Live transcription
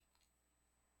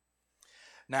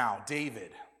Now,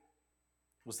 David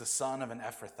was the son of an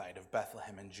Ephrathite of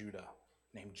Bethlehem in Judah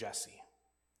named Jesse,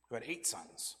 who had 8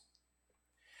 sons.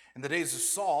 In the days of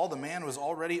Saul, the man was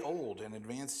already old and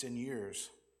advanced in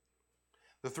years.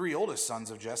 The 3 oldest sons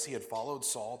of Jesse had followed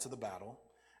Saul to the battle,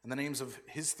 and the names of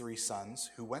his 3 sons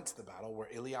who went to the battle were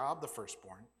Eliab, the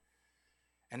firstborn,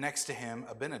 and next to him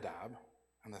Abinadab,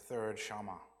 and the third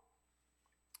Shammah.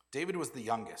 David was the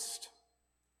youngest.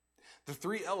 The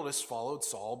 3 eldest followed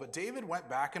Saul, but David went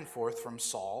back and forth from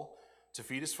Saul to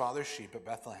feed his father's sheep at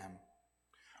Bethlehem.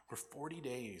 For 40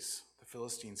 days the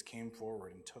Philistines came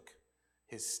forward and took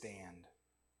his stand,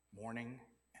 morning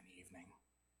and evening.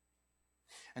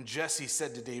 And Jesse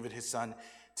said to David his son,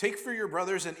 "Take for your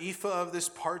brothers an ephah of this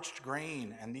parched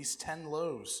grain and these 10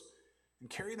 loaves, and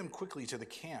carry them quickly to the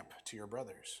camp to your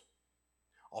brothers.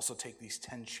 Also take these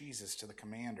 10 cheeses to the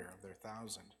commander of their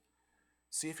 1,000.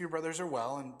 See if your brothers are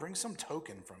well, and bring some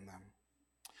token from them."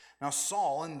 Now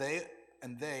Saul and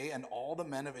they and all the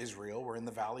men of Israel were in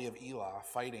the valley of Elah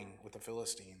fighting with the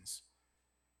Philistines.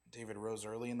 David rose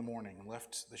early in the morning and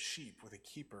left the sheep with a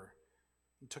keeper,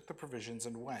 and took the provisions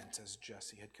and went as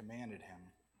Jesse had commanded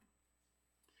him.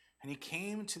 And he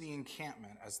came to the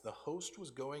encampment as the host was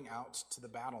going out to the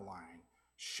battle line,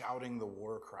 shouting the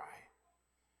war cry.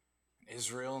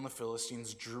 Israel and the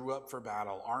Philistines drew up for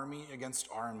battle, army against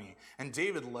army, and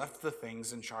David left the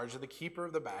things in charge of the keeper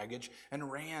of the baggage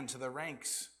and ran to the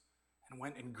ranks and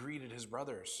went and greeted his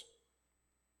brothers.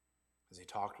 As he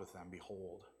talked with them,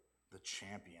 behold, the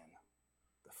champion,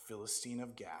 the Philistine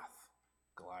of Gath,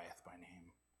 Goliath by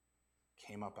name,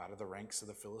 came up out of the ranks of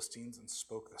the Philistines and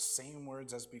spoke the same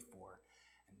words as before,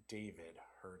 and David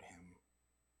heard him.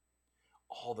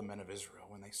 All the men of Israel,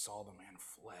 when they saw the man,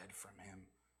 fled from him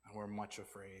and were much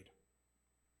afraid.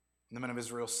 And the men of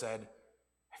Israel said,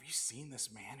 "Have you seen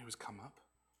this man who has come up?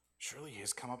 Surely he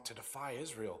has come up to defy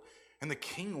Israel, and the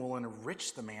king will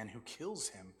enrich the man who kills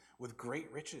him with great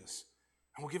riches,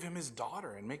 and will give him his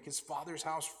daughter and make his father's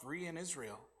house free in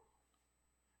Israel."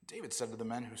 David said to the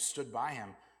men who stood by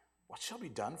him, "What shall be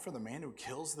done for the man who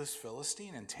kills this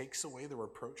Philistine and takes away the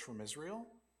reproach from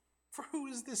Israel? For who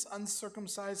is this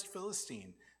uncircumcised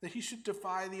Philistine, that he should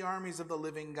defy the armies of the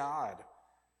living God?"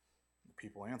 The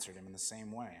people answered him in the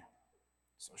same way,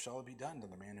 "So shall it be done to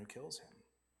the man who kills him."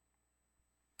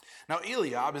 Now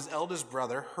Eliab, his eldest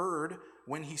brother, heard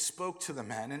when he spoke to the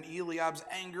men, and Eliab's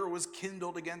anger was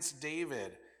kindled against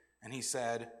David. And he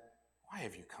said, "Why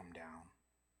have you come down?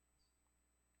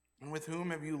 And with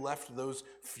whom have you left those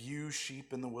few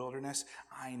sheep in the wilderness?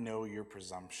 I know your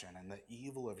presumption and the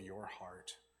evil of your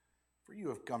heart, for you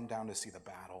have come down to see the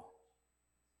battle."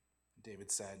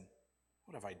 David said,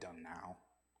 "What have I done now?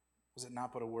 Was it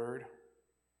not but a word?"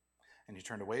 And he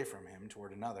turned away from him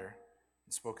toward another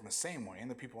and spoke in the same way, and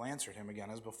the people answered him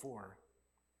again as before.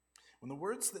 When the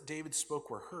words that David spoke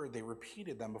were heard, they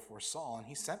repeated them before Saul, and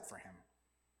he sent for him.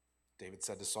 David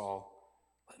said to Saul,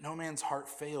 "Let no man's heart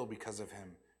fail because of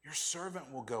him. Your servant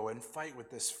will go and fight with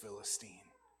this Philistine."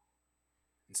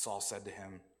 And Saul said to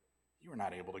him, "You are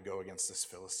not able to go against this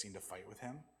Philistine to fight with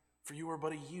him, for you are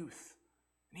but a youth,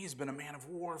 and he has been a man of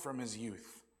war from his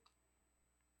youth."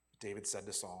 David said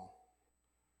to Saul,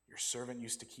 "Your servant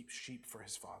used to keep sheep for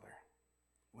his father.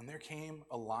 When there came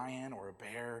a lion or a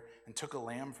bear and took a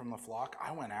lamb from the flock,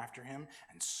 I went after him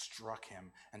and struck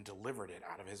him and delivered it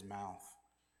out of his mouth.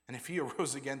 And if he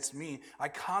arose against me, I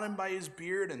caught him by his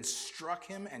beard and struck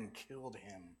him and killed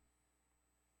him.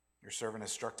 Your servant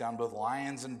has struck down both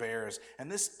lions and bears,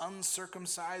 and this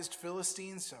uncircumcised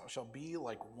Philistine shall be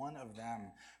like one of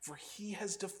them, for he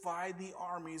has defied the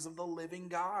armies of the living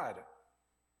God."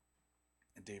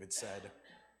 And David said,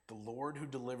 "The Lord who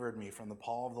delivered me from the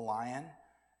paw of the lion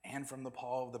and from the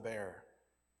paw of the bear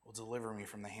will deliver me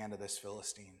from the hand of this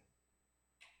Philistine."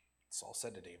 Saul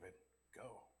said to David,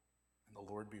 "Go, and the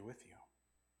Lord be with you."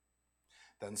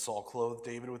 Then Saul clothed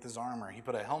David with his armor. He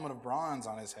put a helmet of bronze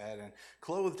on his head and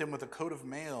clothed him with a coat of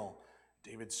mail.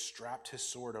 David strapped his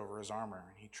sword over his armor,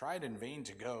 and he tried in vain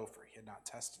to go, for he had not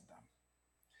tested them.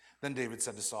 Then David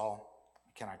said to Saul,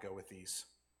 "I cannot go with these,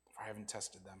 for I haven't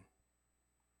tested them."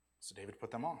 So David put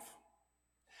them off.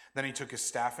 Then he took his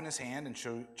staff in his hand and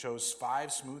chose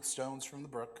 5 smooth stones from the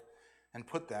brook and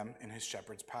put them in his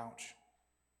shepherd's pouch.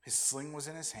 His sling was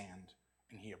in his hand,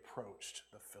 and he approached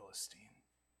the Philistine.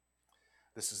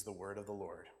 This is the word of the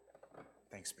Lord.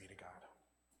 Thanks be to God.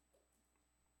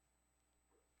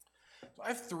 So I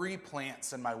have 3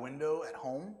 plants in my window at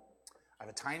home. I have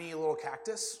a tiny little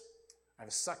cactus, I have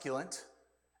a succulent,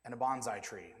 and a bonsai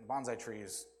tree. The bonsai tree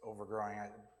is overgrowing. I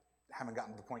haven't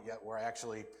gotten to the point yet where I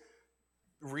actually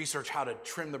research how to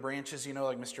trim the branches,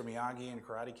 like Mr. Miyagi and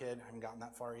Karate Kid. I haven't gotten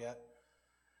that far yet.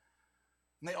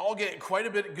 And they all get quite a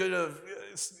bit of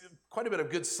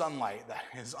good sunlight that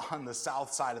is on the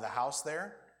south side of the house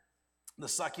there. The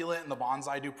succulent and the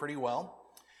bonsai do pretty well.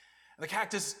 And the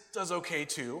cactus does okay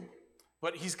too,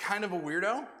 but he's kind of a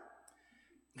weirdo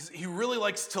because he really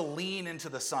likes to lean into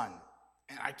the sun.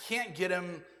 And I can't get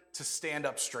him to stand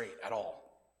up straight at all.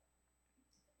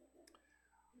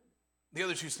 The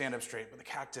other two stand up straight, but the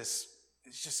cactus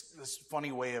is just this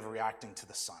funny way of reacting to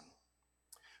the sun.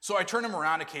 So I turn him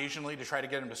around occasionally to try to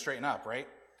get him to straighten up, right?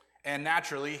 And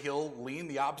naturally, he'll lean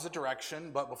the opposite direction,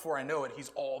 but before I know it,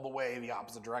 he's all the way the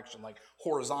opposite direction, like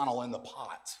horizontal in the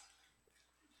pot.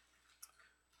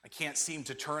 I can't seem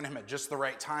to turn him at just the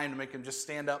right time to make him just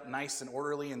stand up nice and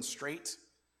orderly and straight.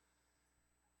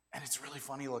 And it's really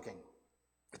funny looking.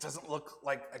 It doesn't look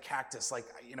like a cactus, like,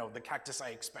 the cactus I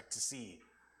expect to see.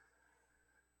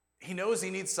 He knows he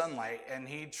needs sunlight, and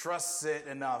he trusts it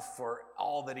enough for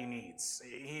all that he needs.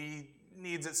 He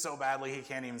needs it so badly he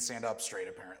can't even stand up straight,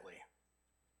 apparently.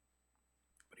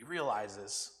 But he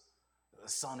realizes that the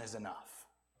sun is enough.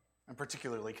 And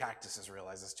particularly cactuses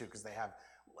realize this too, because they have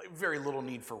very little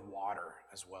need for water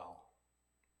as well.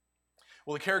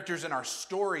 Well, the characters in our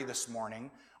story this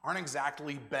morning aren't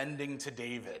exactly bending to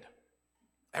David.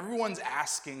 Everyone's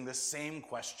asking the same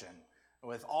question.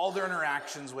 With all their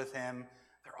interactions with him,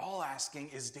 they're all asking,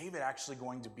 is David actually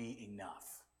going to be enough?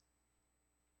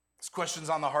 This question's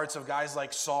on the hearts of guys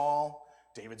like Saul,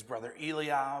 David's brother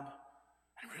Eliab,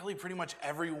 and really pretty much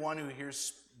everyone who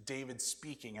hears David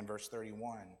speaking in verse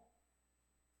 31.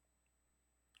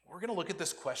 We're going to look at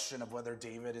this question of whether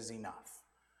David is enough.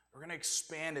 We're going to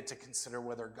expand it to consider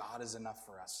whether God is enough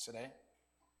for us today.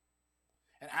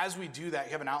 And as we do that,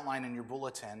 you have an outline in your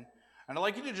bulletin. And I'd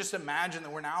like you to just imagine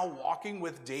that we're now walking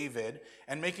with David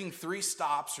and making 3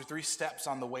 stops or 3 steps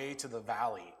on the way to the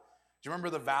valley. Do you remember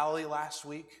the valley last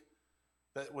week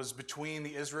that was between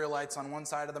the Israelites on one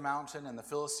side of the mountain and the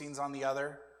Philistines on the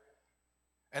other?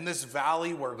 And this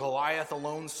valley where Goliath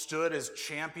alone stood as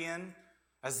champion,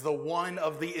 as the one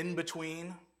of the in-between.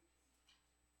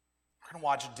 We're going to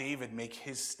watch David make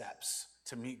his steps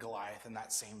to meet Goliath in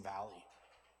that same valley.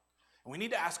 And we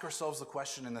need to ask ourselves the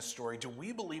question in this story, do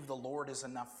we believe the Lord is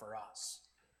enough for us?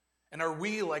 And are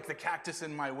we, like the cactus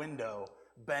in my window,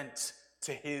 bent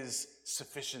to his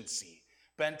sufficiency,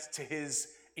 bent to his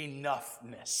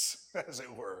enoughness, as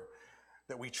it were,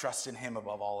 that we trust in him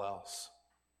above all else?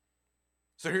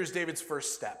 So here's David's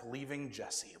first step, leaving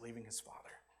Jesse, leaving his father.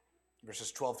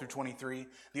 Verses 12 through 23,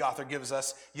 the author gives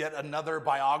us yet another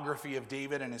biography of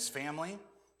David and his family.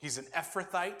 He's an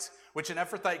Ephrathite, which an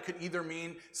Ephrathite could either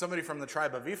mean somebody from the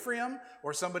tribe of Ephraim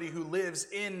or somebody who lives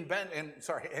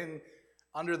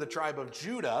under the tribe of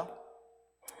Judah.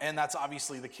 And that's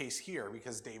obviously the case here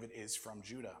because David is from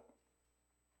Judah.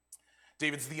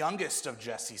 David's the youngest of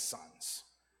Jesse's sons.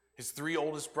 His 3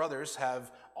 oldest brothers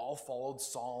have all followed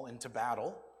Saul into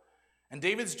battle. And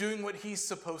David's doing what he's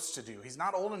supposed to do. He's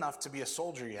not old enough to be a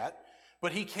soldier yet,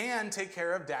 but he can take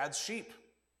care of dad's sheep.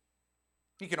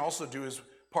 He can also do his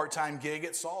part-time gig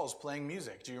at Saul's playing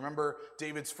music. Do you remember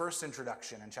David's first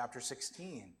introduction in chapter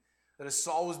 16? That as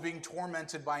Saul was being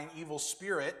tormented by an evil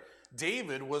spirit,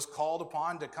 David was called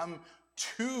upon to come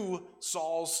to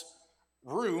Saul's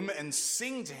room and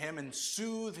sing to him and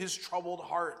soothe his troubled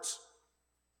heart.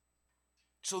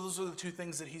 So those are the 2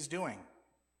 things that he's doing.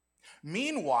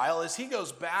 Meanwhile, as he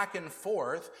goes back and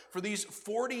forth, for these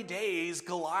 40 days,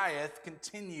 Goliath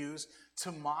continues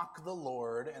to mock the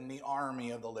Lord and the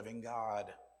army of the living God.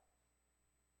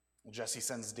 Well, Jesse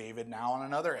sends David now on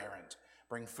another errand.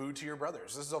 Bring food to your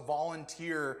brothers. This is a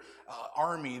volunteer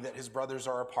army that his brothers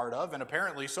are a part of, and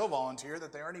apparently so volunteer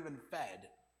that they aren't even fed.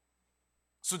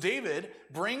 So David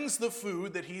brings the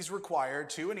food that he's required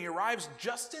to, and he arrives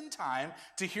just in time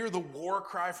to hear the war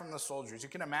cry from the soldiers. You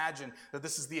can imagine that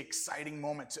this is the exciting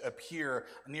moment to appear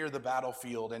near the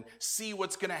battlefield and see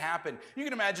what's going to happen. You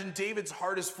can imagine David's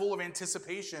heart is full of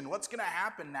anticipation. What's going to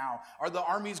happen now? Are the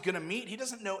armies going to meet? He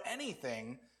doesn't know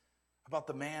anything about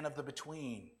the man of the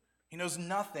between. He knows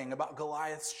nothing about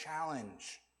Goliath's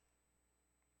challenge.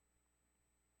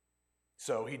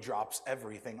 So he drops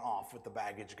everything off with the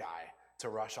baggage guy to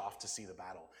rush off to see the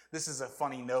battle. This is a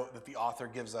funny note that the author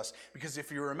gives us, because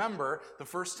if you remember, the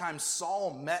first time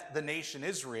Saul met the nation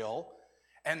Israel,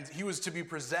 and he was to be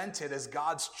presented as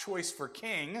God's choice for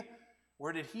king,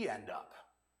 where did he end up?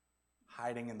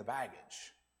 Hiding in the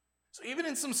baggage. So even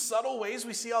in some subtle ways,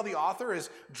 we see how the author is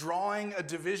drawing a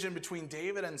division between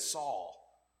David and Saul,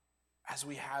 as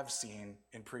we have seen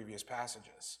in previous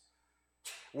passages.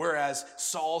 Whereas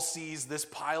Saul sees this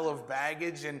pile of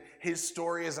baggage and his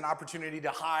story as an opportunity to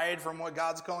hide from what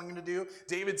God's calling him to do,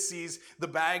 David sees the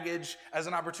baggage as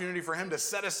an opportunity for him to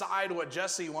set aside what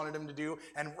Jesse wanted him to do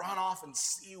and run off and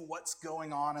see what's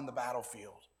going on in the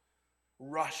battlefield.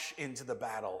 Rush into the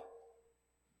battle.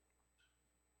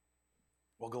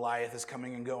 Well, Goliath is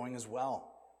coming and going as well.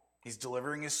 He's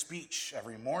delivering his speech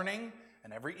every morning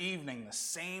and every evening. The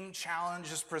same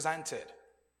challenge is presented.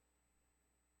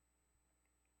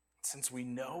 Since we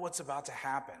know what's about to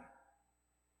happen,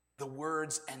 the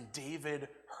words, "and David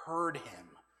heard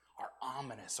him," are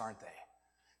ominous, aren't they?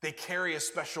 They carry a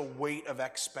special weight of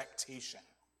expectation.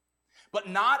 But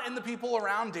not in the people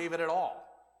around David at all.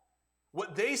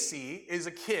 What they see is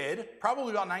a kid,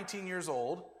 probably about 19 years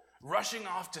old, rushing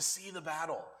off to see the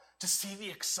battle, to see the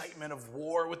excitement of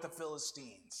war with the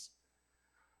Philistines.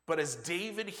 But as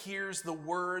David hears the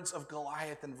words of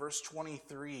Goliath in verse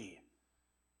 23,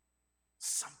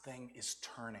 something is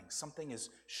turning, something is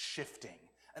shifting.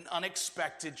 An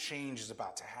unexpected change is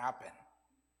about to happen.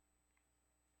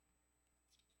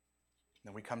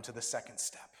 Then we come to the second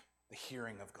step, the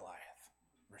hearing of Goliath,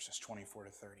 verses 24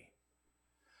 to 30.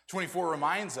 24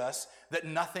 reminds us that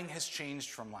nothing has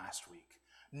changed from last week.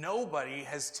 Nobody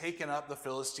has taken up the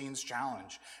Philistines'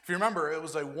 challenge. If you remember, it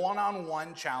was a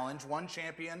one-on-one challenge, one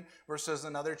champion versus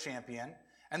another champion,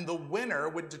 and the winner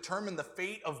would determine the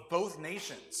fate of both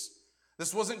nations.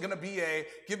 This wasn't going to be a,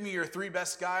 give me your three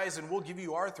best guys and we'll give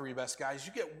you our three best guys.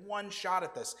 You get one shot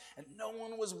at this. And no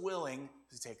one was willing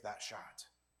to take that shot.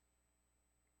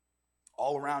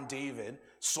 All around David,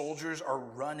 soldiers are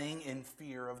running in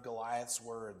fear of Goliath's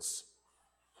words.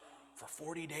 For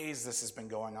 40 days this has been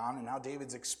going on, and now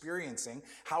David's experiencing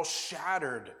how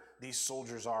shattered these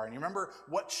soldiers are. And you remember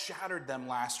what shattered them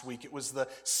last week? It was the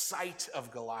sight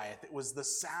of Goliath. It was the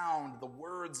sound, the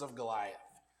words of Goliath.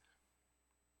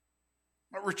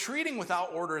 Retreating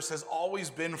without orders has always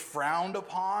been frowned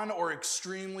upon or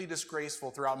extremely disgraceful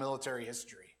throughout military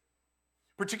history.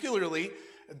 Particularly,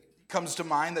 it comes to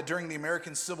mind that during the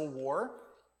American Civil War,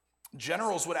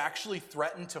 generals would actually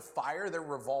threaten to fire their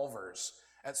revolvers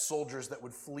at soldiers that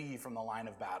would flee from the line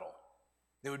of battle.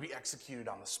 They would be executed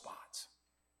on the spot.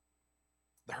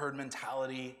 The herd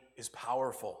mentality is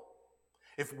powerful.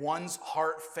 If one's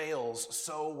heart fails,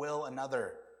 so will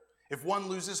another. If one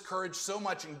loses courage so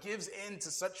much and gives in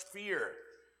to such fear,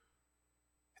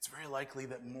 it's very likely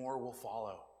that more will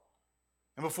follow.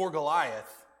 And before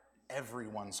Goliath,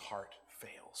 everyone's heart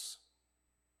fails.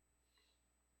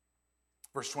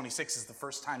 Verse 26 is the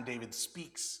first time David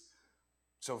speaks.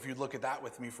 So if you look at that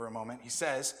with me for a moment, he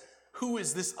says, "Who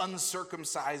is this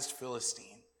uncircumcised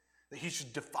Philistine that he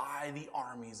should defy the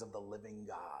armies of the living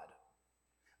God?"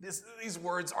 These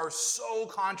words are so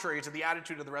contrary to the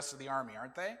attitude of the rest of the army,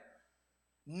 aren't they?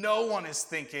 No one is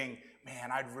thinking,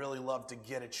 man, I'd really love to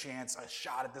get a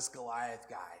shot at this Goliath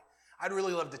guy. I'd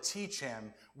really love to teach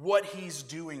him what he's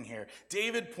doing here.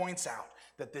 David points out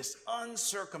that this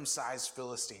uncircumcised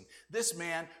Philistine, this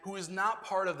man who is not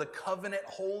part of the covenant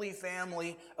holy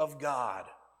family of God,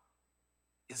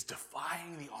 is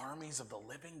defying the armies of the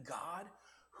living God.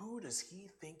 Who does he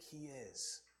think he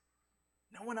is?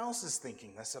 No one else is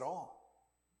thinking this at all.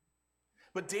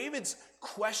 But David's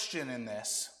question in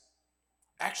this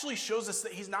actually shows us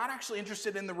that he's not actually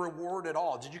interested in the reward at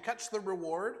all. Did you catch the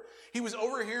reward? He was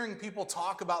overhearing people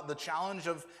talk about the challenge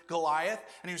of Goliath,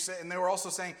 and they were also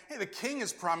saying, hey, the king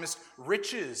has promised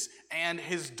riches and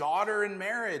his daughter in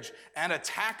marriage and a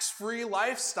tax-free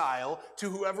lifestyle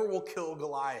to whoever will kill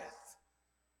Goliath.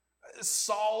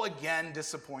 Saul again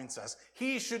disappoints us.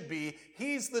 He's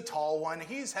the tall one.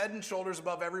 He's head and shoulders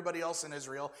above everybody else in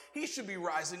Israel. He should be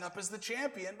rising up as the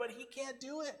champion, but he can't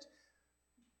do it.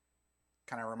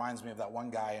 Kind of reminds me of that one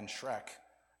guy in Shrek.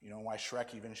 You know why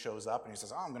Shrek even shows up and he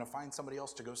says, I'm going to find somebody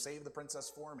else to go save the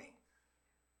princess for me.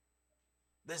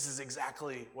 This is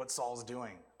exactly what Saul's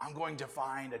doing. I'm going to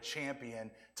find a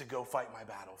champion to go fight my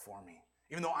battle for me.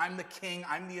 Even though I'm the king,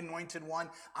 I'm the anointed one,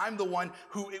 I'm the one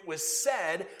who it was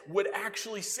said would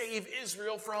actually save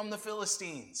Israel from the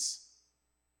Philistines.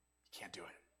 You can't do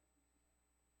it.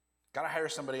 Got to hire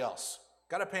somebody else.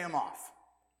 Got to pay him off.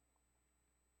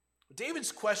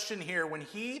 David's question here, when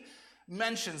he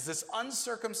mentions this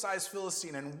uncircumcised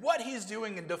Philistine and what he's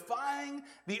doing in defying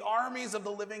the armies of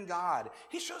the living God,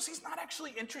 he shows he's not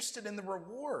actually interested in the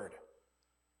reward.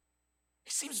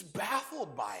 He seems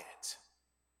baffled by it.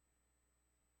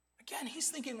 Again, he's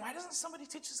thinking, why doesn't somebody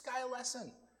teach this guy a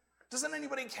lesson? Doesn't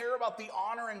anybody care about the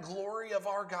honor and glory of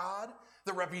our God,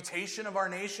 the reputation of our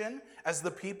nation as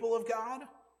the people of God?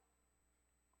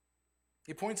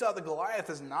 He points out that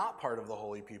Goliath is not part of the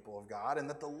holy people of God and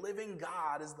that the living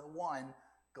God is the one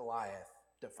Goliath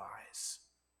defies.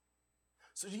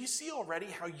 So do you see already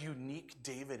how unique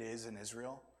David is in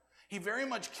Israel? He very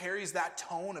much carries that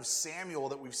tone of Samuel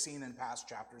that we've seen in past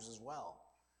chapters as well.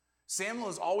 Samuel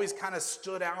has always kind of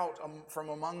stood out from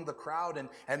among the crowd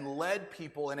and led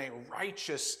people in a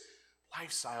righteous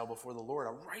lifestyle before the Lord,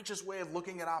 a righteous way of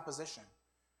looking at opposition.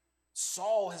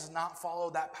 Saul has not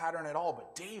followed that pattern at all,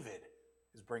 but David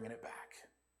is bringing it back.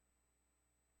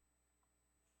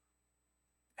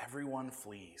 Everyone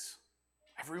flees.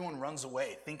 Everyone runs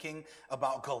away, thinking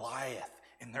about Goliath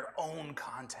in their own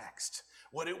context.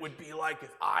 What it would be like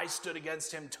if I stood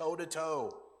against him toe to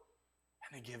toe,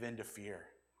 and they give in to fear.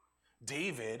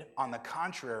 David, on the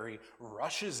contrary,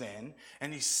 rushes in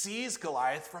and he sees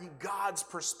Goliath from God's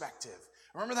perspective.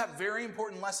 Remember that very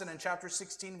important lesson in chapter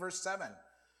 16, verse 7.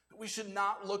 That we should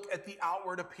not look at the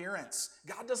outward appearance.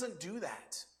 God doesn't do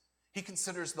that. He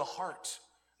considers the heart.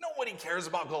 Nobody cares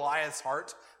about Goliath's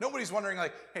heart. Nobody's wondering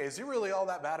like, hey, is he really all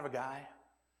that bad of a guy?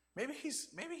 Maybe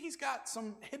he's got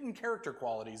some hidden character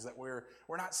qualities that we're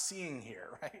not seeing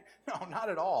here, right? No, not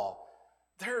at all.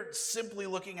 They're simply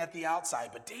looking at the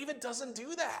outside, but David doesn't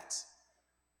do that.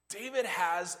 David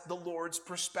has the Lord's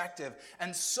perspective.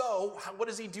 And so, what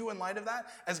does he do in light of that?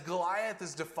 As Goliath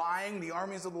is defying the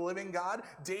armies of the living God,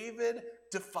 David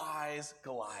defies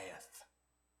Goliath.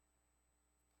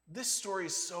 This story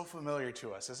is so familiar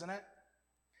to us, isn't it?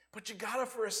 But you gotta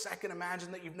for a second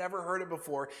imagine that you've never heard it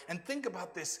before and think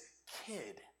about this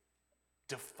kid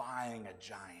defying a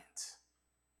giant.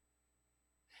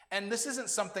 And this isn't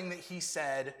something that he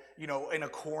said, in a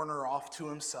corner off to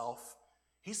himself.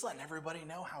 He's letting everybody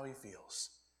know how he feels.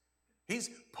 He's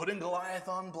putting Goliath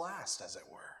on blast, as it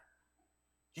were.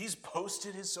 He's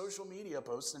posted his social media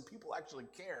posts, and people actually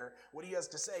care what he has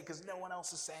to say because no one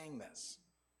else is saying this.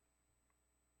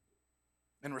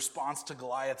 In response to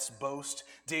Goliath's boast,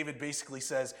 David basically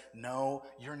says, no,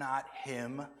 you're not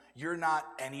him. You're not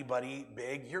anybody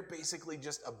big. You're basically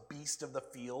just a beast of the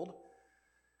field.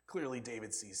 Clearly,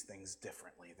 David sees things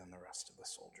differently than the rest of the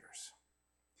soldiers.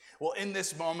 Well, in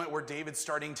this moment where David's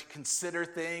starting to consider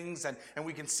things and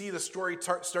we can see the story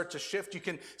start to shift, you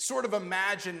can sort of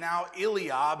imagine now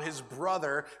Eliab, his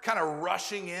brother, kind of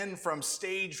rushing in from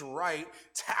stage right,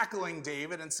 tackling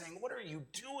David and saying, what are you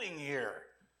doing here?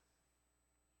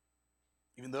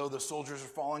 Even though the soldiers are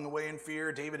falling away in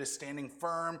fear, David is standing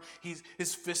firm.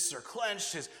 His fists are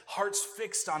clenched. His heart's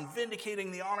fixed on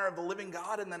vindicating the honor of the living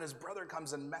God. And then his brother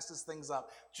comes and messes things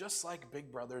up, just like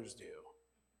big brothers do.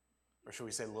 Or should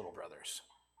we say little brothers?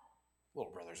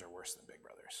 Little brothers are worse than big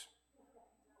brothers.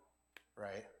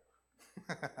 Right?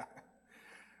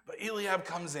 But Eliab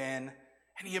comes in,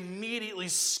 and he immediately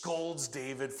scolds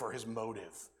David for his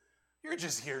motive. You're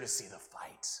just here to see the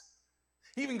fight.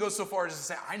 He even goes so far as to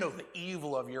say, I know the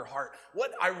evil of your heart.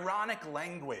 What ironic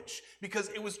language, because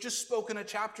it was just spoken a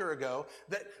chapter ago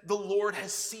that the Lord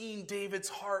has seen David's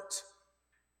heart.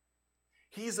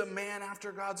 He's a man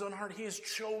after God's own heart. He is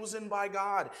chosen by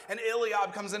God. And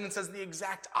Eliab comes in and says the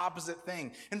exact opposite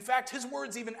thing. In fact, his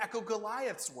words even echo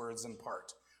Goliath's words in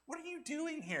part. What are you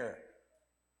doing here?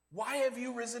 Why have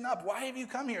you risen up? Why have you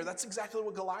come here? That's exactly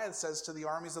what Goliath says to the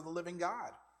armies of the living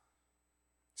God.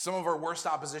 Some of our worst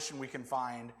opposition we can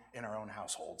find in our own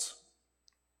households.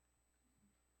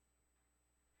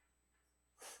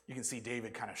 You can see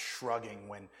David kind of shrugging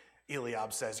when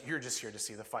Eliab says, you're just here to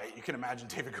see the fight. You can imagine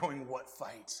David going, what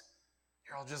fight?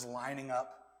 You're all just lining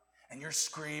up and you're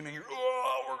screaming, we're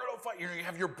going to fight. You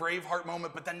have your Braveheart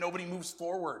moment, but then nobody moves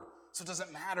forward. So it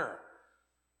doesn't matter.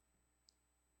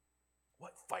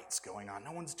 What fight's going on?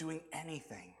 No one's doing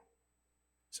anything.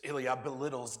 So Eliab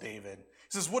belittles David.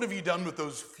 He says, what have you done with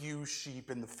those few sheep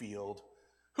in the field?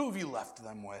 Who have you left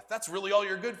them with? That's really all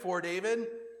you're good for, David.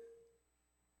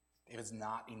 David's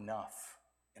not enough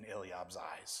in Eliab's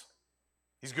eyes.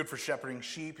 He's good for shepherding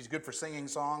sheep. He's good for singing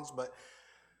songs, but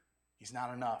he's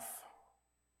not enough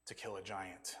to kill a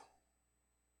giant.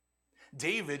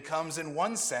 David comes in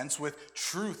one sense with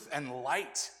truth and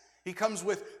light. He comes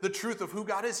with the truth of who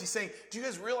God is. He's saying, do you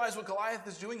guys realize what Goliath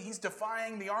is doing? He's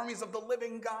defying the armies of the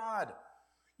living God.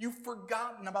 You've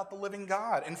forgotten about the living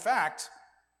God. In fact,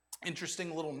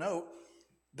 interesting little note,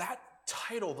 that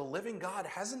title, the living God,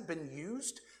 hasn't been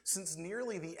used since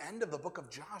nearly the end of the book of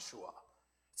Joshua.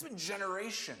 It's been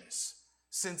generations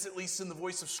since, at least in the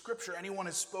voice of Scripture, anyone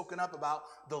has spoken up about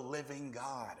the living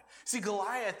God. See,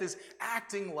 Goliath is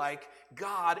acting like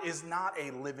God is not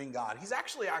a living God. He's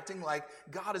actually acting like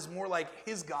God is more like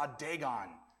his god, Dagon.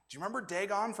 Do you remember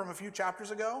Dagon from a few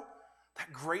chapters ago?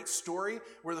 That great story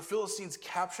where the Philistines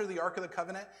capture the Ark of the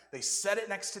Covenant, they set it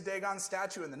next to Dagon's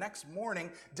statue, and the next morning,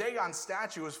 Dagon's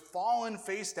statue has fallen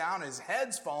face down, his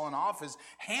head's fallen off, his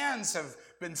hands have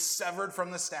been severed from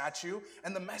the statue,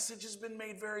 and the message has been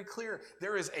made very clear.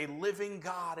 There is a living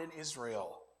God in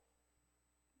Israel.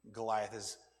 Goliath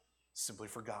has simply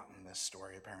forgotten this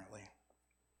story, apparently.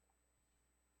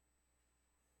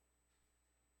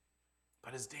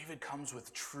 But as David comes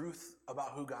with truth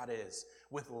about who God is,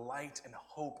 with light and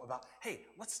hope about, hey,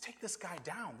 let's take this guy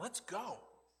down. Let's go.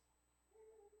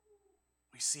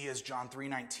 We see, as John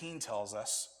 3:19 tells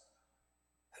us,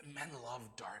 that men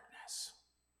love darkness.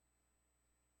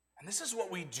 And this is what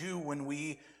we do when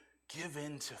we give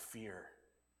in to fear.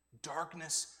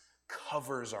 Darkness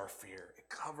covers our fear. It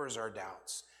covers our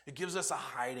doubts. It gives us a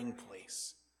hiding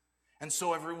place. And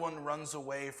so everyone runs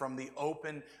away from the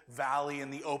open valley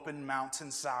and the open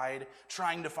mountainside,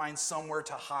 trying to find somewhere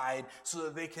to hide so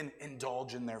that they can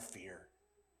indulge in their fear.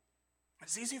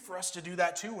 It's easy for us to do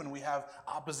that too when we have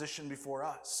opposition before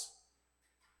us.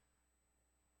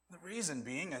 The reason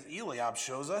being, as Eliab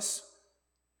shows us,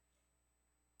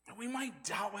 that we might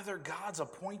doubt whether God's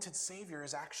appointed Savior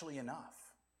is actually enough.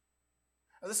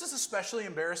 Now, this is especially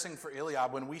embarrassing for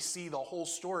Eliab when we see the whole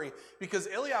story, because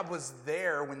Eliab was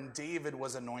there when David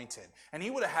was anointed, and he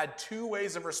would have had two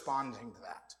ways of responding to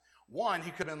that. One,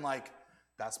 he could have been like,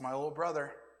 that's my little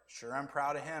brother. Sure, I'm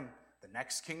proud of him. The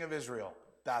next king of Israel.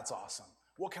 That's awesome.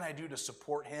 What can I do to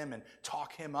support him and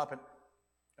talk him up? And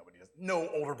nobody does. No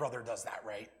older brother does that,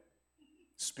 right?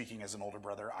 Speaking as an older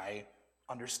brother, I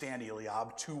understand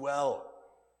Eliab too well.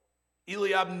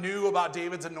 Eliab knew about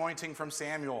David's anointing from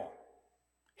Samuel.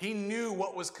 He knew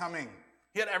what was coming.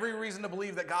 He had every reason to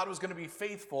believe that God was going to be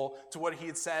faithful to what he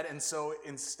had said, and so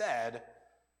instead,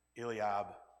 Eliab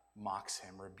mocks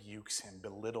him, rebukes him,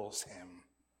 belittles him,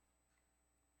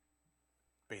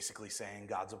 basically saying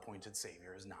God's appointed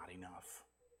Savior is not enough.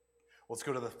 Let's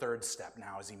go to the third step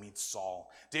now as he meets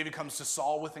Saul. David comes to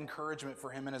Saul with encouragement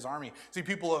for him and his army. See,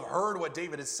 people have heard what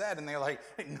David has said, and they're like,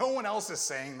 hey, no one else is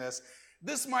saying this.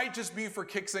 This might just be for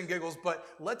kicks and giggles, but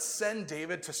let's send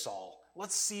David to Saul.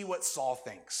 Let's see what Saul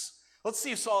thinks. Let's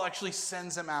see if Saul actually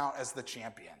sends him out as the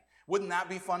champion. Wouldn't that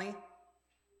be funny?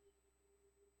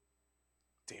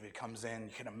 David comes in.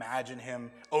 You can imagine him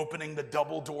opening the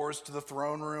double doors to the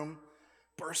throne room,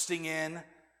 bursting in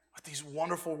with these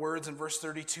wonderful words in verse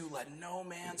 32, let no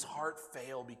man's heart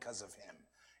fail because of him.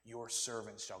 Your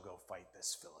servant shall go fight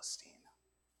this Philistine.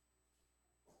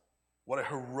 What a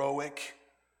heroic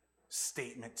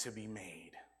statement to be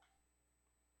made.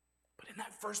 But in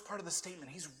that first part of the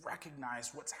statement, he's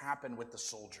recognized what's happened with the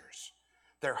soldiers.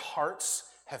 Their hearts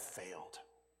have failed.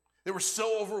 They were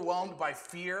so overwhelmed by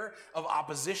fear of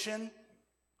opposition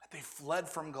that they fled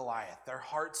from Goliath. Their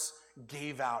hearts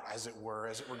gave out, as it were,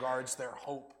 as it regards their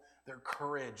hope, their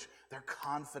courage, their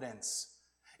confidence,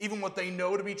 even what they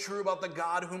know to be true about the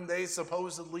God whom they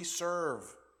supposedly serve.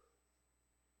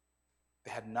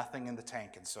 They had nothing in the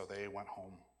tank, and so they went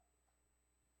home.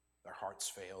 Their hearts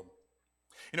failed.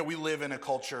 You know, we live in a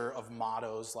culture of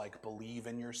mottos like believe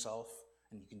in yourself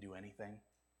and you can do anything.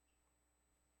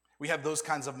 We have those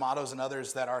kinds of mottos and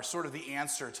others that are sort of the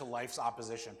answer to life's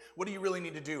opposition. What do you really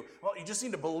need to do? Well, you just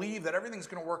need to believe that everything's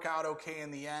going to work out okay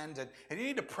in the end, and you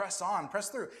need to press on, press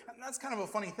through. And that's kind of a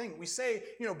funny thing. We say,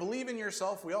 believe in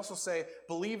yourself. We also say,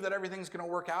 believe that everything's going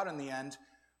to work out in the end.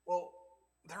 Well,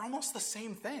 they're almost the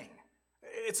same thing.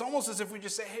 It's almost as if we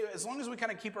just say, hey, as long as we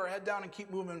kind of keep our head down and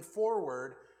keep moving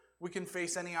forward, we can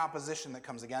face any opposition that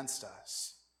comes against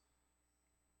us.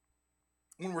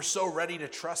 When we're so ready to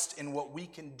trust in what we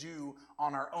can do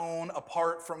on our own,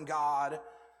 apart from God,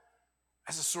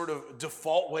 as a sort of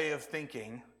default way of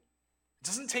thinking, it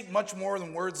doesn't take much more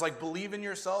than words like believe in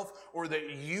yourself or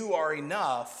that you are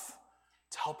enough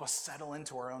to help us settle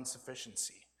into our own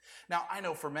sufficiency. Now, I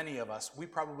know for many of us, we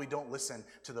probably don't listen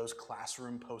to those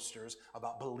classroom posters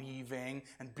about believing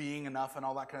and being enough and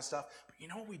all that kind of stuff. But you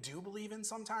know what we do believe in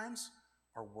sometimes?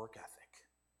 Our work ethic.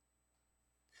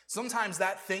 Sometimes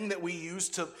that thing that we use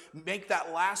to make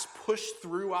that last push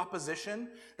through opposition,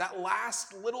 that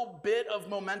last little bit of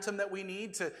momentum that we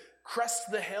need to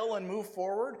crest the hill and move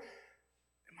forward,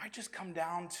 it might just come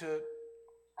down to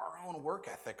our own work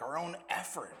ethic, our own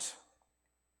effort.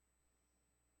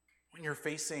 When you're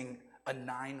facing a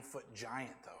 9-foot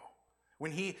giant, though,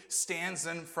 when he stands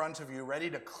in front of you ready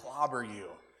to clobber you,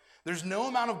 there's no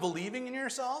amount of believing in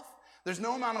yourself, there's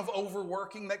no amount of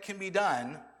overworking that can be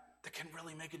done that can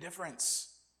really make a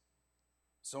difference.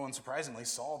 So unsurprisingly,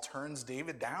 Saul turns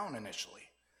David down initially.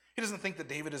 He doesn't think that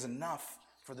David is enough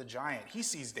for the giant. He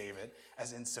sees David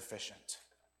as insufficient.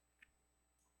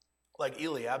 Like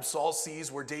Eliab, Saul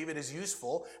sees where David is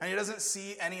useful, and he doesn't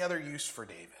see any other use for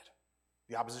David.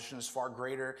 The opposition is far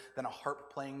greater than a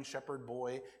harp-playing shepherd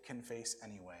boy can face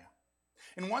anyway.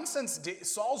 In one sense,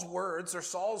 Saul's words or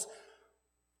Saul's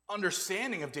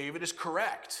understanding of David is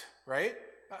correct, right?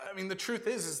 I mean, the truth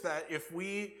is that if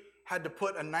we had to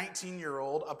put a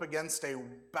 19-year-old up against a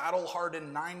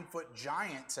battle-hardened 9-foot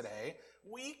giant today,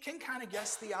 we can kind of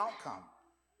guess the outcome.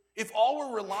 If all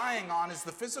we're relying on is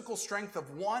the physical strength of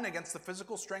one against the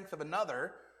physical strength of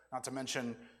another, not to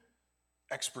mention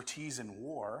expertise in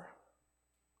war,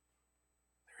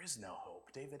 there is no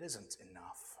hope. David isn't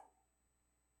enough.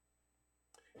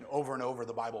 Over and over,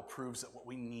 the Bible proves that what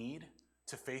we need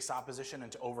to face opposition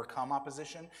and to overcome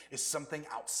opposition is something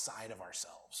outside of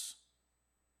ourselves.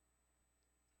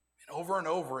 And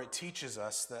over, it teaches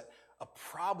us that a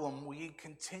problem we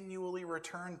continually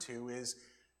return to is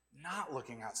not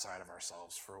looking outside of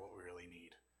ourselves for what we really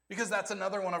need. Because that's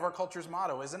another one of our culture's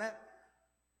motto, isn't it?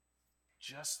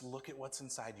 Just look at what's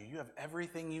inside you. You have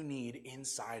everything you need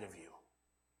inside of you.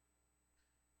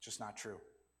 Just not true.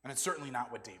 And it's certainly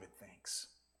not what David thinks.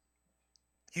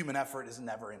 Human effort is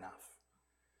never enough.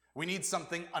 We need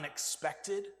something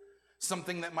unexpected,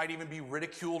 something that might even be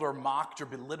ridiculed or mocked or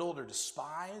belittled or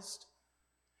despised.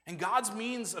 And God's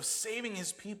means of saving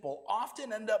his people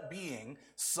often end up being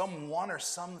someone or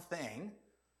something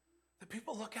that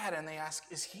people look at and they ask,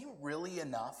 is he really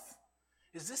enough?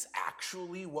 Is this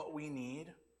actually what we need?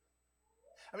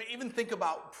 I mean, even think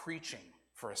about preaching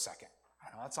for a second. I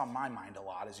don't know, that's on my mind a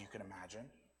lot, as you can imagine.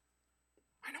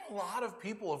 I know a lot of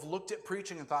people have looked at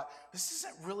preaching and thought, this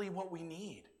isn't really what we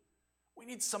need. We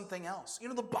need something else.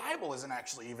 The Bible isn't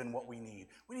actually even what we need.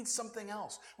 We need something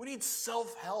else. We need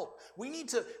self-help. We need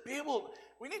to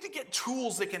get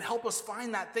tools that can help us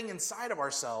find that thing inside of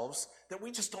ourselves that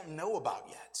we just don't know about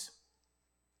yet.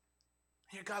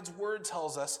 God's word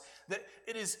tells us that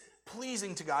it is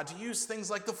pleasing to God to use things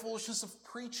like the foolishness of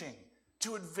preaching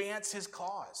to advance his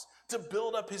cause, to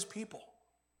build up his people,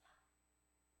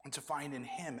 and to find in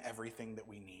him everything that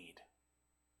we need.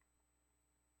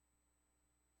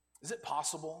 Is it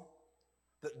possible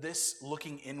that this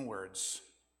looking inwards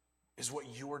is what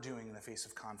you're doing in the face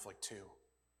of conflict too?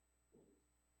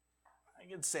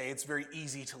 I could say it's very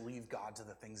easy to leave God to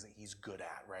the things that he's good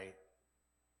at, right?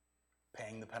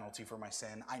 Paying the penalty for my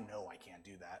sin. I know I can't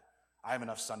do that. I have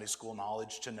enough Sunday school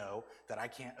knowledge to know that I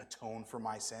can't atone for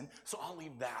my sin, so I'll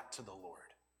leave that to the Lord.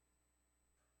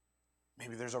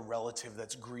 Maybe there's a relative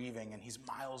that's grieving and he's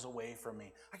miles away from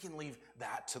me. I can leave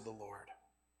that to the Lord.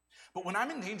 But when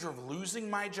I'm in danger of losing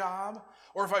my job,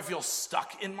 or if I feel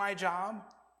stuck in my job,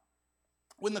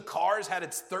 when the car's had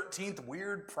its 13th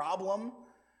weird problem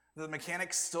that the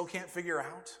mechanics still can't figure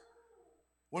out,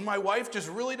 when my wife just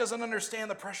really doesn't understand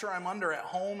the pressure I'm under at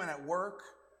home and at work,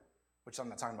 which I'm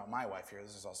not talking about my wife here,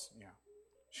 this is also,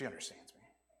 she understands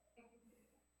me.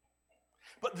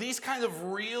 But these kinds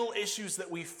of real issues that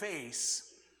we face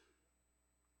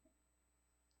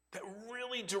that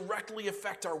really directly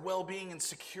affect our well-being and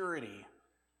security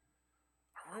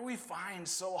are where we find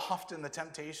so often the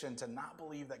temptation to not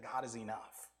believe that God is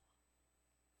enough.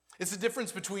 It's the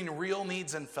difference between real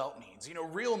needs and felt needs.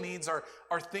 Real needs are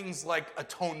things like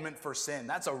atonement for sin.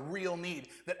 That's a real need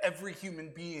that every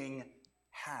human being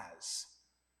has.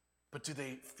 But do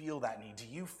they feel that need? Do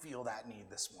you feel that need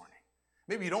this morning?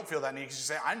 Maybe you don't feel that need because you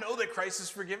say, I know that Christ has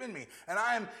forgiven me, and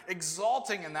I am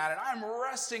exalting in that, and I'm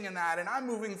resting in that, and I'm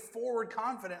moving forward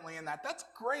confidently in that. That's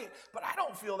great, but I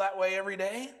don't feel that way every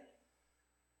day.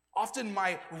 Often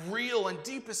my real and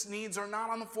deepest needs are not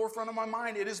on the forefront of my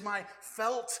mind. It is my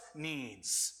felt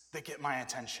needs that get my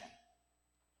attention.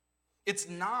 It's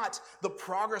not the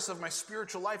progress of my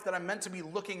spiritual life that I'm meant to be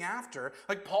looking after.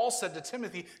 Like Paul said to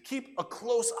Timothy, keep a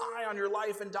close eye on your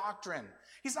life and doctrine.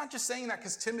 He's not just saying that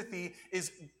because Timothy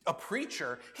is a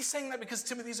preacher. He's saying that because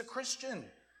Timothy's a Christian.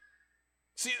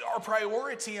 See, our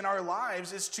priority in our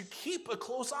lives is to keep a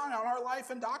close eye on our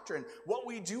life and doctrine, what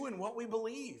we do and what we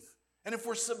believe, and if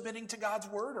we're submitting to God's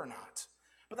word or not.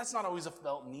 But that's not always a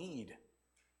felt need.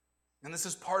 And this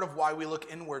is part of why we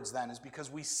look inwards then, is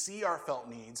because we see our felt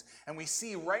needs, and we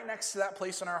see right next to that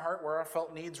place in our heart where our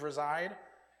felt needs reside,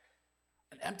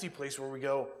 an empty place where we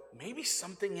go, maybe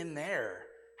something in there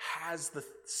has the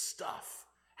stuff,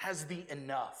 has the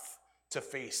enough to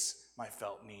face my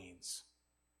felt needs.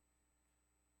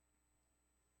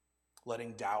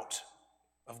 Letting doubt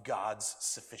of God's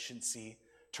sufficiency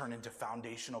turn into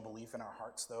foundational belief in our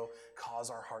hearts, though,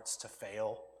 cause our hearts to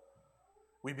fail.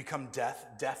 We become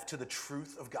deaf to the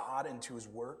truth of God and to his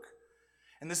work.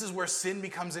 And this is where sin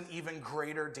becomes an even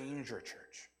greater danger,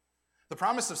 church. The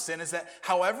promise of sin is that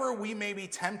however we may be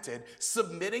tempted,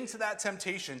 submitting to that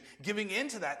temptation, giving in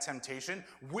to that temptation,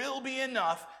 will be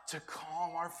enough to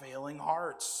calm our failing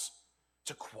hearts,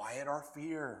 to quiet our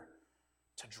fear,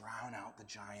 to drown out the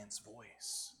giant's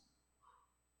voice.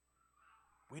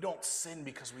 We don't sin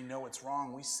because we know it's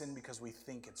wrong. We sin because we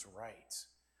think it's right.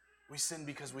 We sin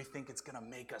because we think it's going to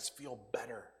make us feel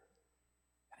better,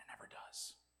 and it never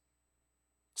does.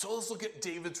 So let's look at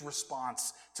David's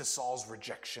response to Saul's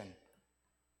rejection.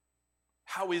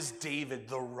 How is David,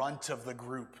 the runt of the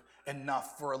group,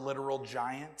 enough for a literal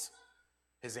giant?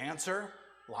 His answer,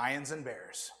 lions and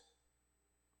bears.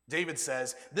 David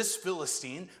says, this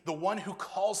Philistine, the one who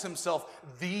calls himself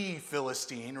the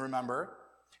Philistine, remember,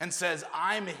 and says,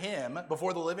 I'm him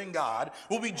before the living God,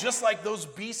 will be just like those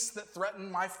beasts that threaten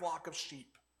my flock of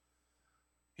sheep.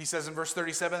 He says in verse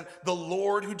 37, the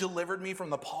Lord who delivered me from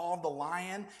the paw of the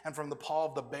lion and from the paw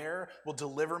of the bear will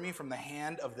deliver me from the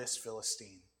hand of this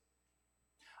Philistine.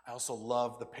 I also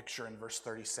love the picture in verse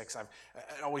 36. It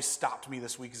always stopped me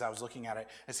this week as I was looking at it,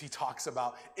 as he talks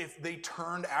about, if they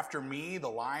turned after me, the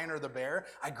lion or the bear,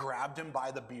 I grabbed him by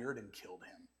the beard and killed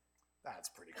him. That's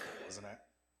pretty cool, isn't it?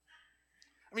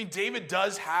 I mean, David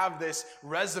does have this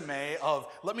resume of,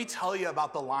 let me tell you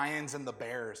about the lions and the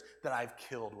bears that I've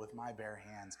killed with my bare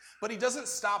hands. But he doesn't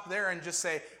stop there and just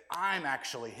say, I'm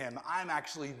actually him. I'm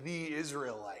actually the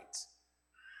Israelite.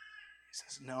 He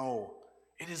says, no.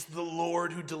 It is the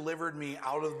Lord who delivered me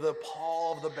out of the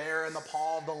paw of the bear and the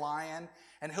paw of the lion,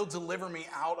 and he'll deliver me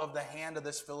out of the hand of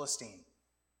this Philistine.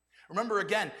 Remember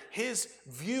again, his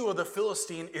view of the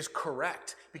Philistine is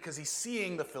correct because he's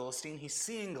seeing the Philistine, he's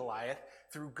seeing Goliath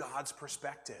through God's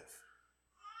perspective.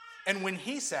 And when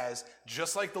he says,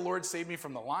 just like the Lord saved me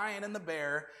from the lion and the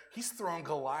bear, he's throwing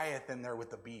Goliath in there with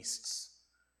the beasts.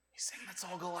 He's saying that's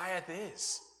all Goliath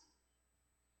is.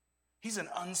 He's an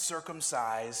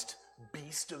uncircumcised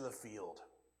beast of the field.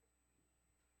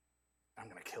 I'm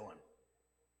going to kill him.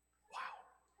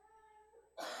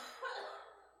 Wow.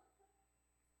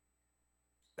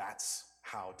 That's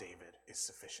how David is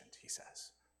sufficient, he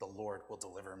says. The Lord will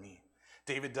deliver me.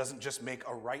 David doesn't just make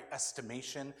a right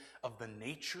estimation of the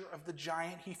nature of the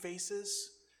giant he faces.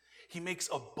 He makes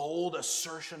a bold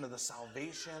assertion of the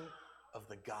salvation of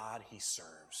the God he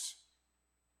serves.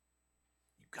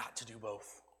 You've got to do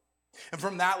both. And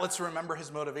from that, let's remember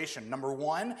his motivation. Number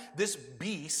one, this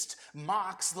beast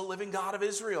mocks the living God of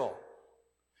Israel.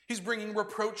 He's bringing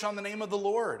reproach on the name of the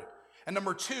Lord. And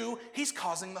number two, he's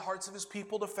causing the hearts of his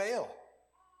people to fail.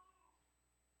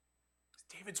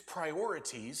 David's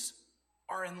priorities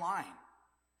are in line.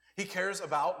 He cares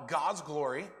about God's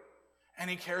glory, and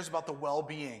he cares about the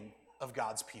well-being of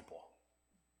God's people.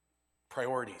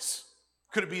 Priorities.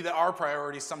 Could it be that our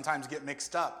priorities sometimes get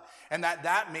mixed up, and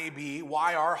that may be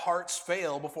why our hearts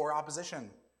fail before opposition?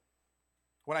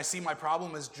 When I see my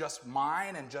problem as just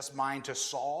mine and just mine to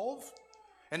solve,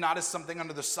 and not as something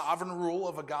under the sovereign rule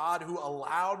of a God who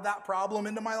allowed that problem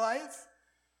into my life,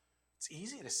 it's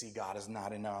easy to see God as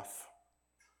not enough.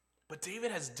 But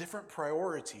David has different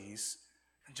priorities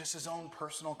than just his own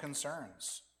personal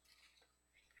concerns.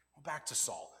 Well, back to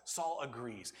Saul. Saul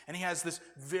agrees, and he has this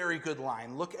very good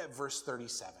line. Look at verse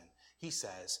 37. He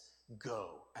says,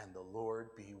 "Go, and the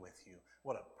Lord be with you."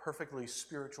 What a perfectly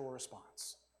spiritual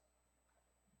response.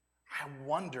 I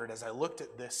wondered as I looked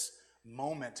at this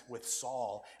moment with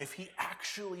Saul if he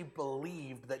actually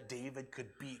believed that David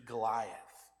could beat Goliath.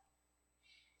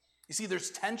 You see,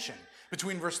 there's tension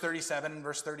between verse 37 and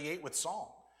verse 38 with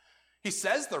Saul. He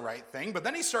says the right thing, but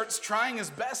then he starts trying his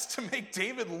best to make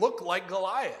David look like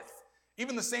Goliath.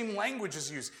 Even the same language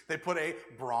is used. They put a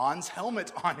bronze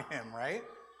helmet on him, right?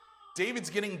 David's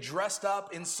getting dressed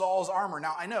up in Saul's armor.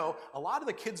 Now, I know a lot of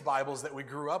the kids' Bibles that we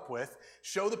grew up with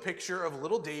show the picture of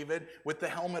little David with the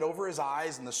helmet over his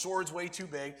eyes and the sword's way too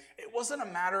big. It wasn't a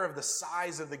matter of the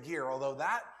size of the gear, although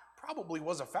that probably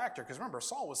was a factor, because remember,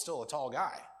 Saul was still a tall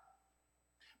guy.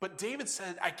 But David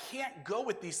said, I can't go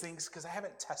with these things because I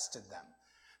haven't tested them.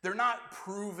 They're not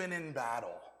proven in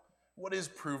battle. What is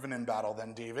proven in battle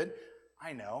then, David?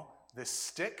 I know, this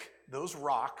stick, those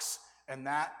rocks, and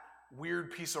that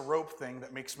weird piece of rope thing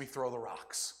that makes me throw the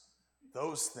rocks.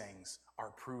 Those things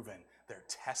are proven. They're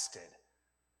tested.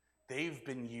 They've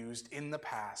been used in the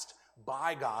past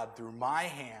by God through my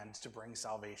hand to bring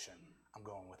salvation. I'm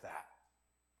going with that.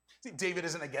 See, David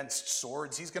isn't against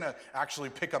swords. He's going to actually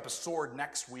pick up a sword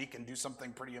next week and do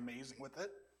something pretty amazing with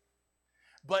it.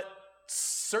 But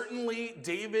certainly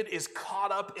David is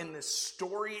caught up in this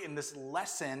story, in this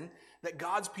lesson that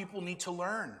God's people need to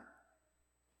learn.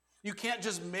 You can't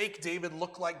just make David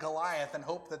look like Goliath and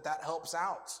hope that helps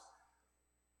out.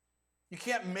 You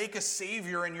can't make a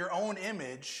savior in your own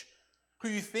image who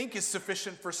you think is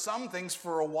sufficient for some things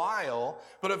for a while,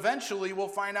 but eventually we'll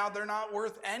find out they're not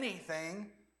worth anything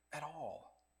at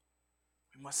all.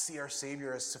 We must see our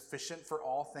Savior as sufficient for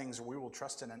all things, or we will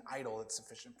trust in an idol that's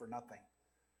sufficient for nothing.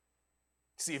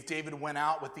 See, if David went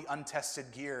out with the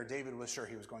untested gear, David was sure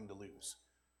he was going to lose.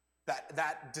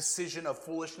 That decision of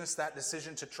foolishness, that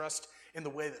decision to trust in the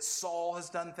way that Saul has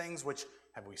done things, which,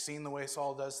 have we seen the way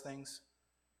Saul does things?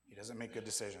 He doesn't make good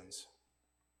decisions.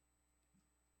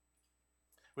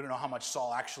 We don't know how much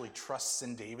Saul actually trusts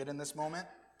in David in this moment,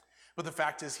 but the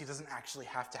fact is he doesn't actually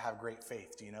have to have great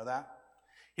faith. Do you know that?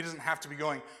 He doesn't have to be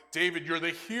going, David, you're the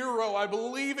hero. I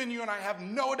believe in you and I have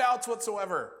no doubts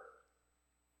whatsoever.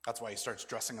 That's why he starts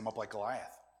dressing him up like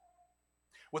Goliath.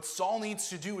 What Saul needs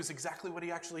to do is exactly what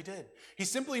he actually did. He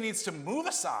simply needs to move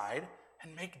aside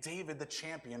and make David the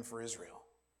champion for Israel.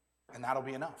 And that'll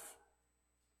be enough.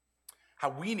 How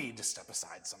we need to step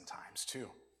aside sometimes too.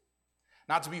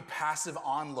 Not to be passive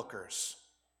onlookers,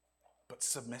 but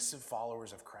submissive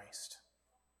followers of Christ.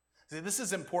 See, this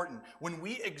is important. When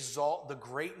we exalt the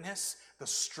greatness, the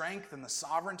strength, and the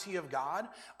sovereignty of God,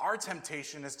 our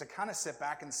temptation is to kind of sit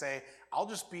back and say, I'll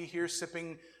just be here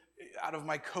sipping out of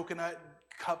my coconut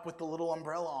cup with the little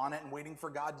umbrella on it and waiting for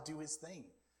God to do his thing.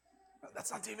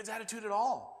 That's not David's attitude at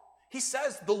all. He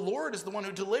says, the Lord is the one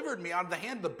who delivered me out of the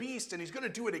hand of the beast, and he's going to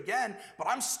do it again, but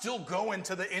I'm still going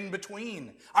to the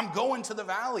in-between. I'm going to the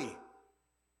valley.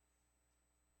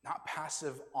 Not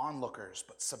passive onlookers,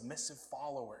 but submissive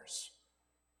followers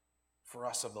for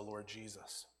us of the Lord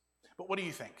Jesus. But what do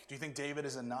you think? Do you think David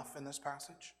is enough in this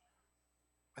passage?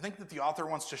 I think that the author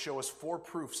wants to show us 4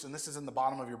 proofs, and this is in the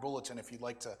bottom of your bulletin if you'd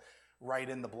like to write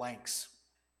in the blanks.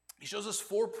 He shows us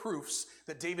 4 proofs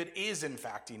that David is in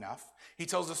fact enough. He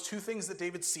tells us 2 things that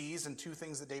David sees and 2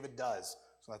 things that David does.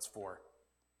 So that's 4.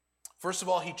 First of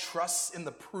all, he trusts in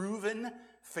the proven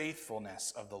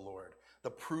faithfulness of the Lord. The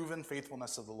proven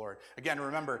faithfulness of the Lord. Again,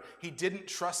 remember, he didn't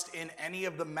trust in any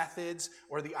of the methods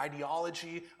or the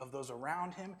ideology of those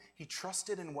around him. He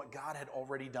trusted in what God had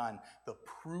already done. The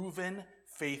proven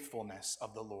faithfulness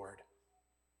of the Lord.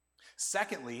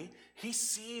 Secondly, he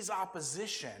sees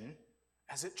opposition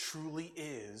as it truly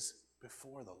is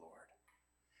before the Lord.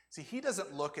 See, he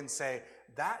doesn't look and say,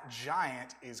 that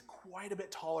giant is quite a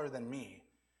bit taller than me.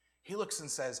 He looks and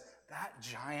says, that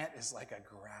giant is like a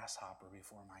grasshopper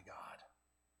before my God.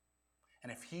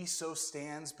 And if he so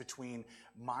stands between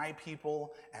my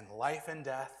people and life and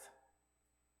death,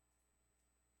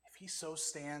 if he so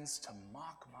stands to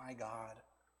mock my God,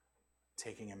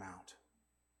 taking him out.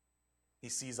 He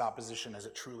sees opposition as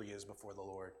it truly is before the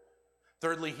Lord.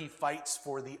 Thirdly, he fights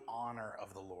for the honor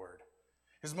of the Lord.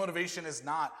 His motivation is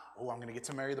not, I'm going to get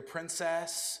to marry the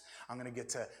princess. I'm going to get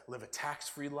to live a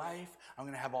tax-free life. I'm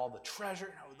going to have all the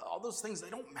treasure. No, all those things, they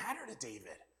don't matter to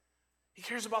David. He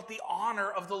cares about the honor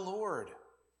of the Lord.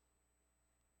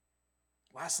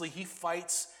 Lastly, he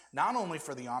fights not only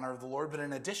for the honor of the Lord, but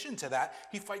in addition to that,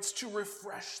 he fights to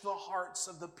refresh the hearts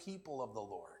of the people of the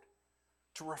Lord.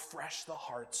 To refresh the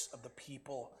hearts of the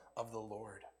people of the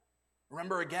Lord.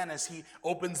 Remember again, as he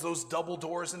opens those double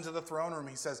doors into the throne room,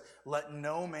 he says, let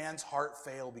no man's heart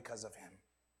fail because of him.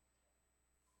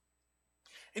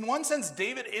 In one sense,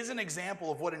 David is an example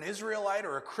of what an Israelite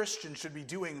or a Christian should be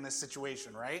doing in this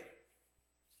situation, right?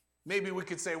 Maybe we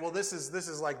could say, well, this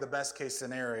is like the best case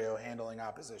scenario, handling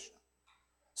opposition.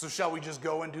 So shall we just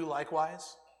go and do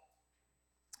likewise?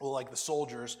 Well, like the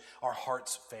soldiers, our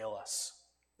hearts fail us.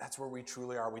 That's where we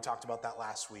truly are. We talked about that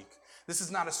last week. This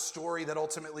is not a story that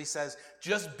ultimately says,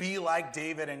 just be like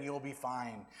David and you'll be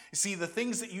fine. You see, the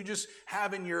things that you just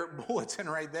have in your bulletin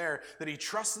right there, that he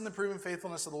trusts in the proven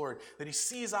faithfulness of the Lord, that he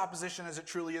sees opposition as it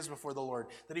truly is before the Lord,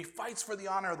 that he fights for the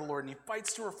honor of the Lord, and he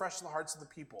fights to refresh the hearts of the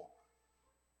people.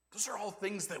 Those are all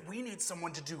things that we need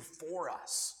someone to do for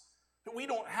us. That we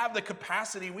don't have the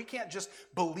capacity. We can't just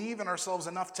believe in ourselves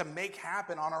enough to make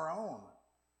happen on our own.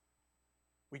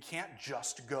 We can't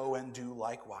just go and do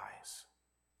likewise.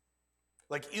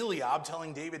 Like Eliab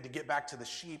telling David to get back to the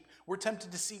sheep, we're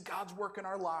tempted to see God's work in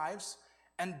our lives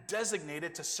and designate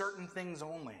it to certain things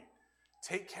only.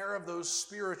 Take care of those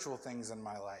spiritual things in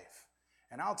my life,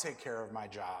 and I'll take care of my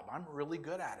job. I'm really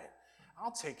good at it.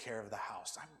 I'll take care of the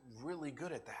house. I'm really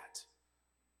good at that.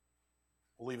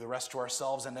 We'll leave the rest to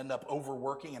ourselves and end up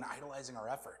overworking and idolizing our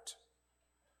effort.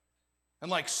 And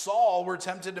like Saul, we're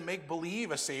tempted to make believe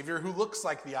a Savior who looks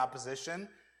like the opposition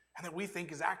and that we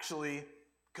think is actually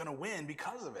going to win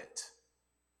because of it.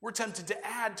 We're tempted to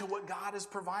add to what God has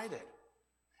provided.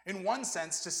 In one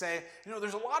sense, to say,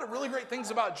 there's a lot of really great things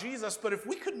about Jesus, but if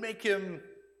we could make him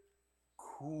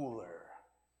cooler,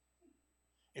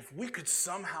 if we could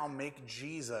somehow make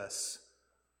Jesus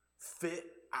fit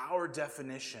our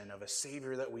definition of a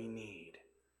Savior that we need,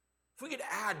 if we could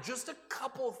add just a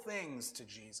couple things to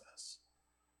Jesus,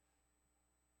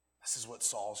 this is what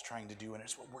Saul's trying to do, and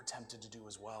it's what we're tempted to do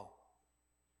as well.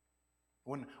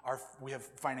 When we have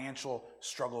financial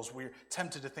struggles, we're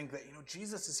tempted to think that,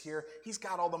 Jesus is here. He's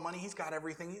got all the money. He's got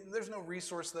everything. There's no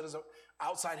resource that is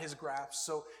outside his grasp.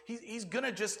 So he's going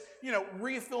to just,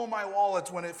 refill my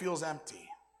wallet when it feels empty.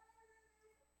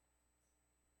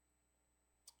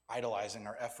 Idolizing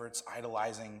our efforts,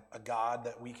 idolizing a God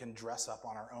that we can dress up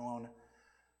on our own.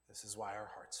 This is why our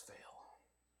hearts fail.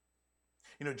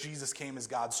 Jesus came as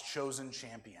God's chosen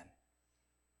champion,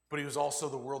 but he was also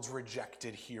the world's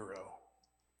rejected hero.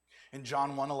 In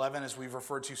John 1:11, as we've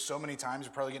referred to so many times,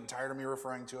 you're probably getting tired of me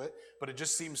referring to it, but it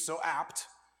just seems so apt.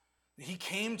 He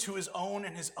came to his own,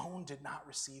 and his own did not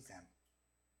receive him.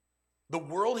 The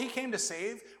world he came to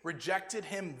save rejected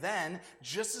him then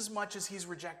just as much as he's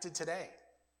rejected today.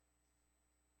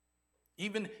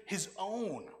 Even his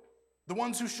own, the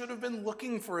ones who should have been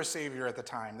looking for a Savior at the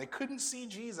time, they couldn't see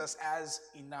Jesus as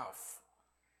enough.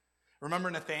 Remember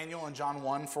Nathanael in John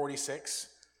 1:46?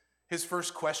 His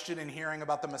first question in hearing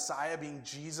about the Messiah being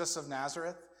Jesus of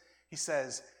Nazareth, he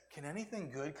says, "Can anything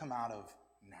good come out of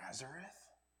Nazareth?"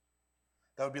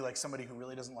 That would be like somebody who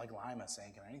really doesn't like Lima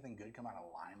saying, "Can anything good come out of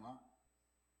Lima?"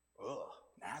 Ugh,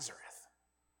 Nazareth.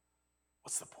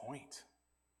 What's the point?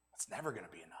 That's never going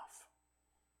to be enough.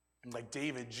 And like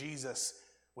David, Jesus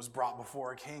was brought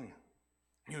before a king.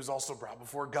 He was also brought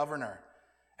before a governor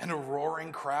and a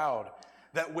roaring crowd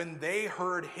that when they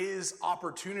heard his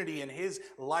opportunity and his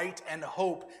light and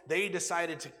hope, they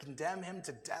decided to condemn him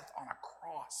to death on a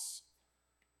cross.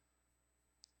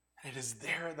 And it is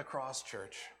there at the cross,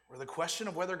 church, where the question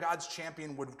of whether God's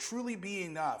champion would truly be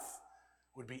enough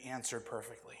would be answered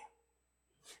perfectly.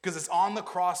 Because it's on the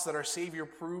cross that our Savior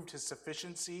proved his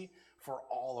sufficiency for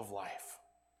all of life.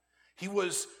 He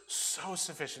was so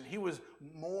sufficient. He was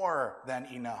more than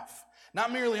enough.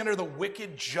 Not merely under the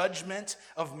wicked judgment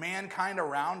of mankind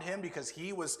around him because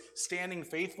he was standing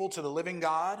faithful to the living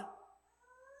God,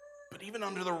 but even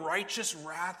under the righteous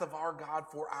wrath of our God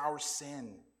for our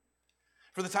sin.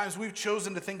 For the times we've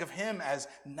chosen to think of him as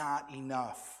not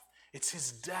enough. It's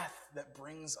his death that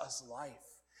brings us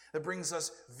life, that brings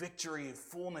us victory,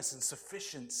 fullness, and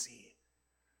sufficiency.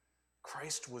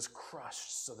 Christ was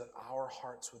crushed so that our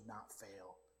hearts would not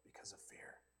fail because of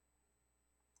fear.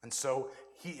 And so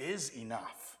he is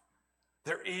enough.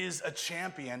 There is a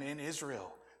champion in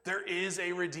Israel. There is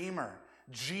a Redeemer,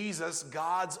 Jesus,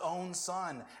 God's own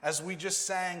Son. As we just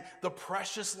sang, the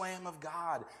precious Lamb of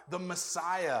God, the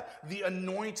Messiah, the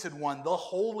Anointed One, the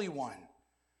Holy One.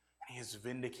 And he has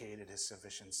vindicated his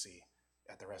sufficiency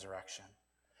at the resurrection.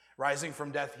 Rising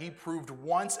from death, he proved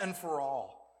once and for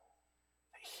all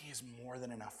that he is more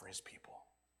than enough for his people,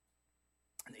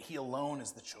 and that he alone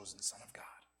is the chosen Son of God.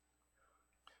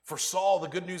 For Saul, the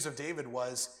good news of David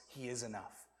was he is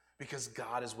enough because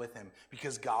God is with him,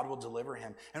 because God will deliver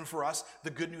him. And for us,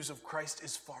 the good news of Christ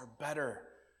is far better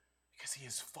because he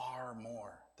is far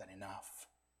more than enough.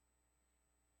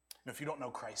 And if you don't know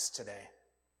Christ today,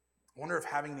 I wonder if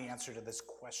having the answer to this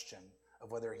question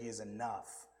of whether he is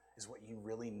enough is what you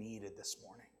really needed this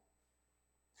morning.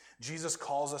 Jesus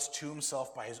calls us to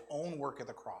himself by his own work at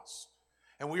the cross,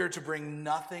 and we are to bring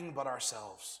nothing but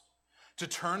ourselves, to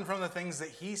turn from the things that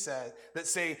he said that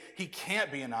say he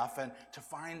can't be enough, and to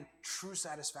find true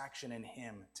satisfaction in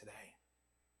him today.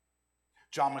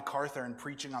 John MacArthur, in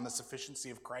preaching on the sufficiency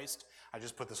of Christ, I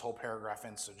just put this whole paragraph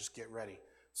in, so just get ready.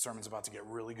 The sermon's about to get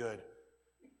really good.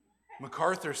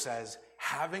 MacArthur says,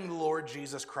 having the Lord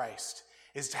Jesus Christ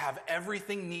is to have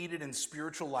everything needed in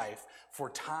spiritual life for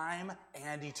time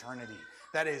and eternity.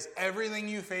 That is, everything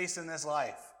you face in this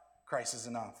life, Christ is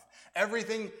enough.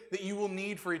 Everything that you will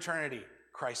need for eternity,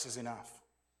 Christ is enough.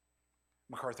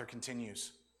 MacArthur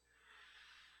continues,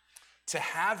 to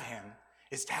have him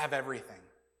is to have everything,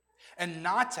 and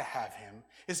not to have him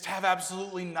is to have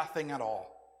absolutely nothing at all.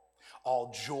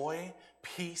 All joy,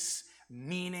 peace,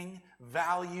 meaning,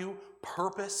 value,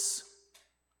 purpose,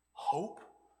 hope,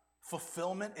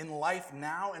 fulfillment in life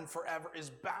now and forever is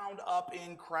bound up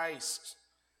in Christ.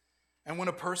 And when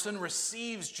a person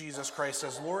receives Jesus Christ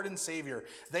as Lord and Savior,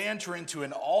 they enter into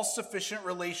an all-sufficient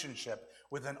relationship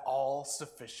with an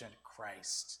all-sufficient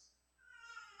Christ.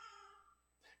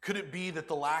 Could it be that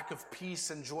the lack of peace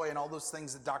and joy and all those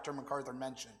things that Dr. MacArthur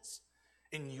mentions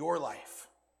in your life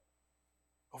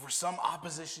over some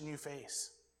opposition you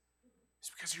face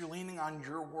is because you're leaning on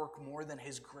your work more than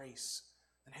his grace,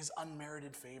 than his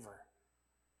unmerited favor,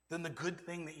 than the good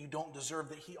thing that you don't deserve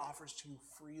that he offers to you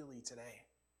freely today?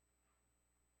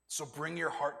 So bring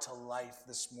your heart to life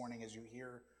this morning as you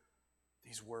hear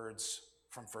these words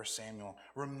from 1 Samuel.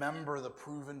 Remember the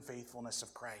proven faithfulness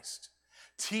of Christ.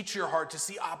 Teach your heart to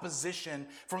see opposition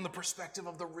from the perspective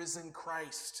of the risen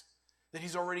Christ, that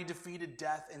he's already defeated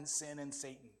death and sin and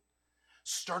Satan.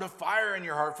 Start a fire in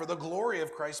your heart for the glory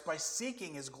of Christ by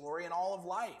seeking his glory in all of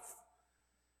life.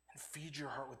 And feed your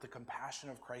heart with the compassion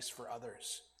of Christ for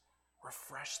others.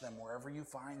 Refresh them wherever you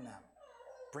find them.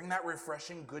 Bring that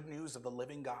refreshing good news of the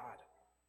living God.